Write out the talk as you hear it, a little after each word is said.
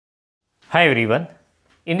Hi everyone.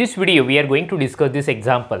 In this video we are going to discuss this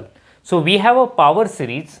example. So we have a power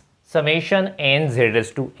series summation n z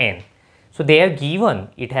raised to n. So they are given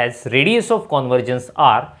it has radius of convergence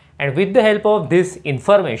r, and with the help of this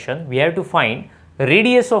information we have to find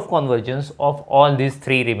radius of convergence of all these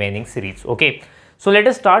three remaining series. Okay. So let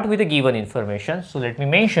us start with the given information. So let me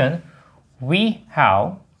mention we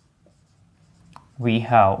have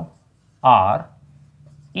r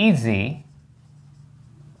is a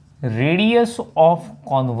radius of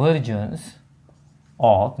convergence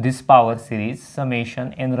of this power series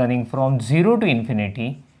summation n running from 0 to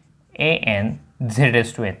infinity a n z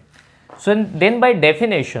raised to n. So then by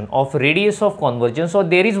definition of radius of convergence, or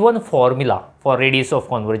there is one formula for radius of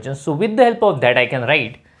convergence. So with the help of that I can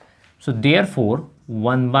write. So therefore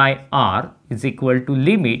 1 by r is equal to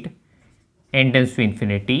limit n tends to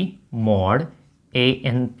infinity mod a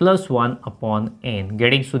n plus 1 upon n.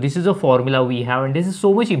 Getting? So this is a formula we have, and this is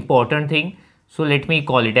so much important thing. So let me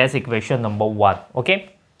call it as equation number 1.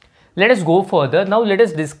 Okay. Let us go further. Now let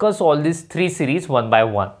us discuss all these three series one by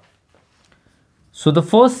one. So the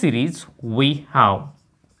first series we have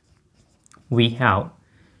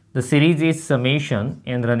the series is summation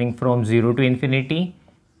n running from 0 to infinity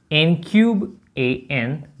n cube a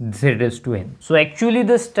n z raised to n. So actually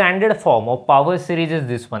the standard form of power series is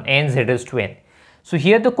this one, n z raised to n. So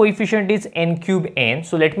here the coefficient is n cube n.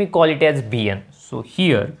 So let me call it as bn. So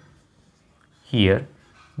here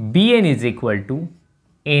bn is equal to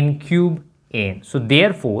n cube n. So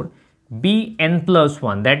therefore bn plus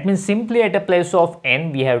 1, that means simply at a place of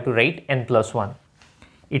n we have to write n plus 1.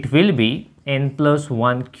 It will be n plus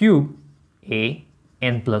 1 cube a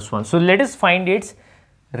n plus 1. So let us find its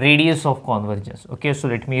radius of convergence. Okay, so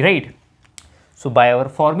let me write. So by our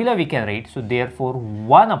formula we can write. So therefore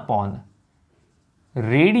 1 upon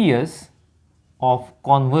radius of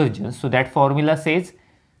convergence. So that formula says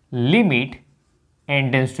limit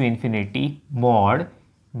n tends to infinity mod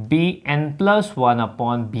bn plus 1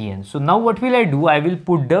 upon bn. So now what will I do? I will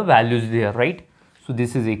put the values there, right? So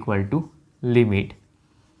this is equal to limit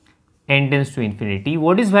n tends to infinity.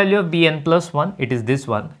 What is value of bn plus 1? It is this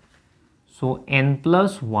one. So n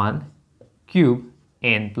plus 1 cube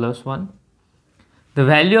n plus 1. The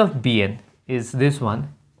value of bn is this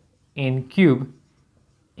one, n cube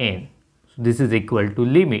n. So this is equal to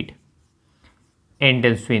limit n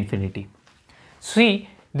tends to infinity. See,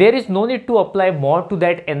 there is no need to apply mod to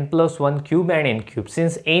that n plus 1 cube and n cube,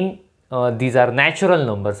 since n these are natural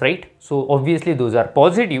numbers, right? So obviously those are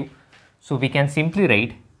positive. So we can simply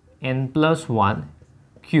write n plus 1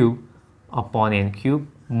 cube upon n cube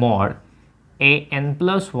mod a n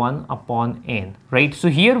plus 1 upon n, right? So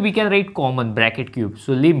here we can write common bracket cube.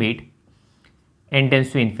 So limit n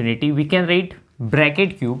tends to infinity, we can write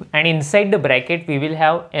bracket cube, and inside the bracket we will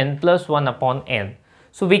have n plus 1 upon n.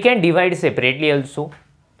 So we can divide separately also.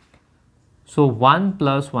 So 1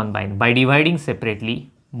 plus 1 by dividing separately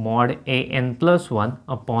mod a n plus 1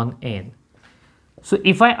 upon n. So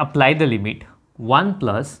if I apply the limit 1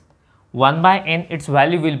 plus 1 by n, its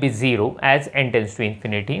value will be 0 as n tends to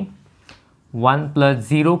infinity. 1 plus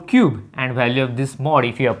 0 cube, and value of this mod,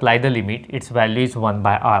 if you apply the limit, its value is 1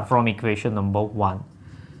 by r from equation number 1.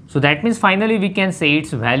 So that means finally we can say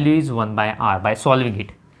its value is 1 by r by solving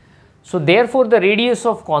it. So therefore the radius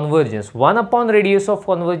of convergence, 1 upon radius of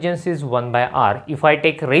convergence is 1 by r. If I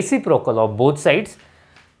take reciprocal of both sides,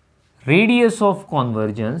 radius of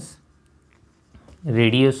convergence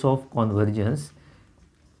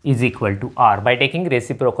is equal to r by taking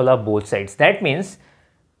reciprocal of both sides. That means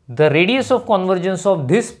the radius of convergence of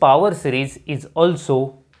this power series is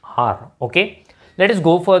also r. Okay. Let us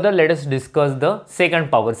go further. Let us discuss the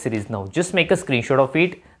second power series now. Just make a screenshot of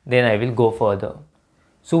it, then I will go further.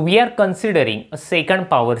 So we are considering a second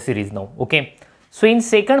power series now. Okay. So in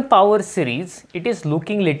second power series, it is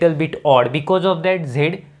looking little bit odd because of that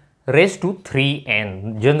z raised to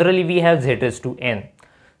 3n. Generally we have z raised to n.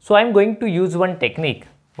 So I am going to use one technique.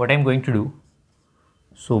 What I am going to do?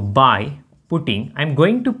 So by putting, I am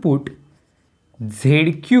going to put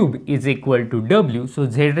z cube is equal to w. So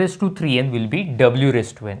z raised to 3n will be w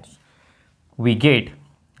raised to n. We get,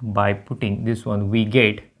 by putting this one, we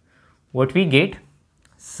get what we get?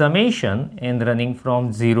 Summation n running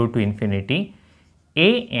from 0 to infinity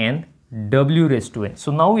a n w raised to n.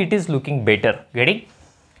 So now it is looking better. Getting?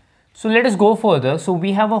 So let us go further. So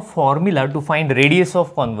we have a formula to find radius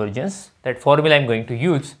of convergence. That formula I am going to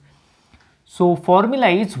use. So formula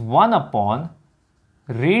is 1 upon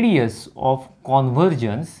radius of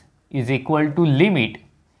convergence is equal to limit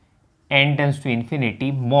n tends to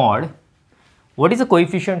infinity mod. What is the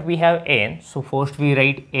coefficient? We have n. So first we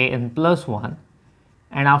write a n plus 1,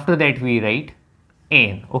 and after that we write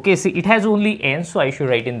n. Okay, see it has only n, so I should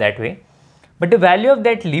write in that way. But the value of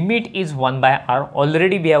that limit is 1 by r.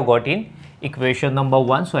 Already we have got in equation number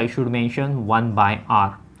 1, so I should mention 1 by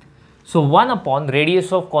r. So 1 upon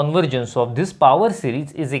radius of convergence of this power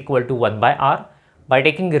series is equal to 1 by r. By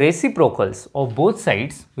taking reciprocals of both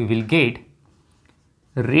sides, we will get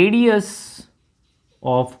radius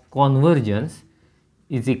of convergence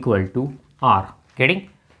is equal to r. Getting?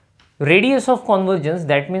 Radius of convergence,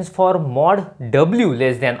 that means for mod w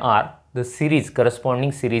less than r, the series,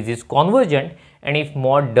 corresponding series is convergent, and if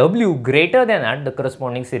mod w greater than r, the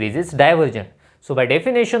corresponding series is divergent. So by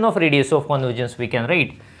definition of radius of convergence, we can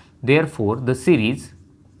write, therefore the series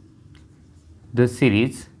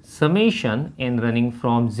summation n running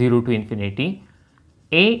from 0 to infinity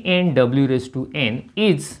a n w raised to n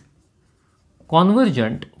is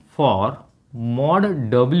convergent for mod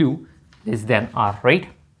w less than r, right?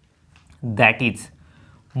 That is,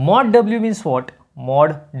 mod w means what?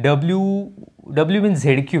 Mod w means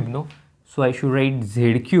z cube, no? So I should write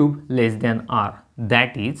z cube less than r.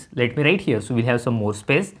 That is, let me write here, so we'll have some more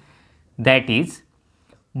space. That is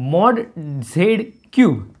mod z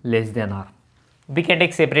cube less than r. We can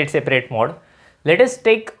take separate mod. Let us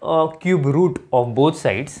take a cube root of both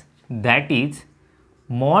sides. That is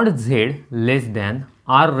mod z less than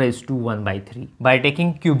r raised to 1 by 3 by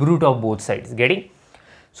taking cube root of both sides. Getting?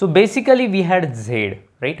 So basically we had z,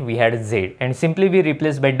 right? We had z, and simply we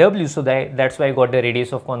replaced by w, so that's why I got the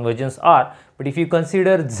radius of convergence r. But if you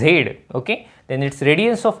consider z, okay, then its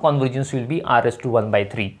radius of convergence will be r raised to 1 by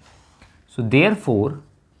 3. So therefore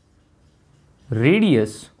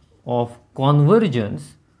radius of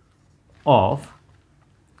convergence of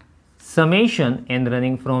summation n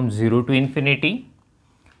running from 0 to infinity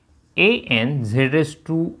a n z raised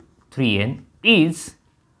to 3n is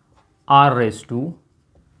r raised to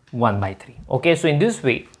 1 by 3. Okay, so in this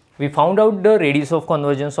way, we found out the radius of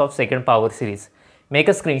convergence of second power series. Make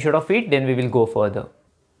a screenshot of it, then we will go further.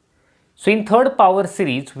 So in third power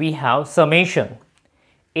series, we have summation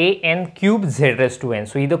a n cube z raised to n.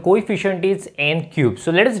 So the coefficient is n cube.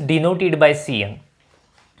 So let us denote it by Cn.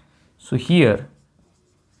 So here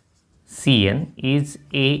Cn is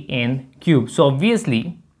a n cube. So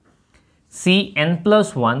obviously Cn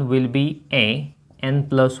plus 1 will be a n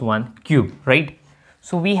plus 1 cube, right?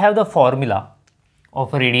 So we have the formula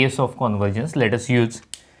of radius of convergence. Let us use.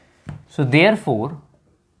 So therefore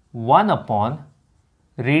 1 upon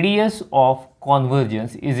radius of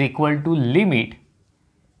convergence is equal to limit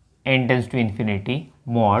n tends to infinity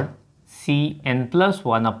mod Cn plus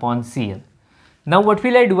 1 upon Cn. Now what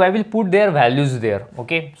will I do? I will put their values there.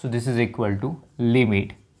 Okay, so this is equal to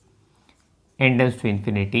limit n tends to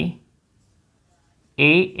infinity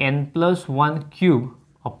a n plus 1 cube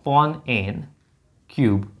upon n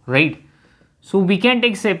cube, right? So we can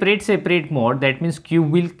take separate mod, that means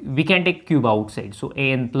we can take cube outside. So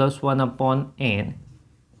a n plus 1 upon n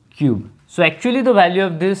cube. So actually the value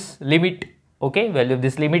of this limit, okay, value of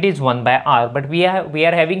this limit is 1 by r, but we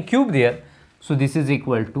are having cube there, so this is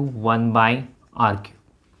equal to 1 by r cube.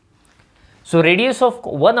 So radius of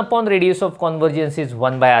 1 upon radius of convergence is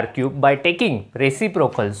 1 by r cube. By taking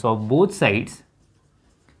reciprocals of both sides,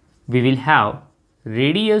 we will have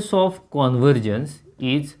radius of convergence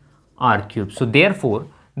is r cube. So therefore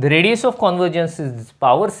the radius of convergence in this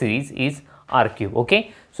power series is r cube.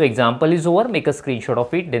 Okay, so example is over. Make a screenshot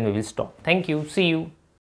of it, then we will stop. Thank you. See you.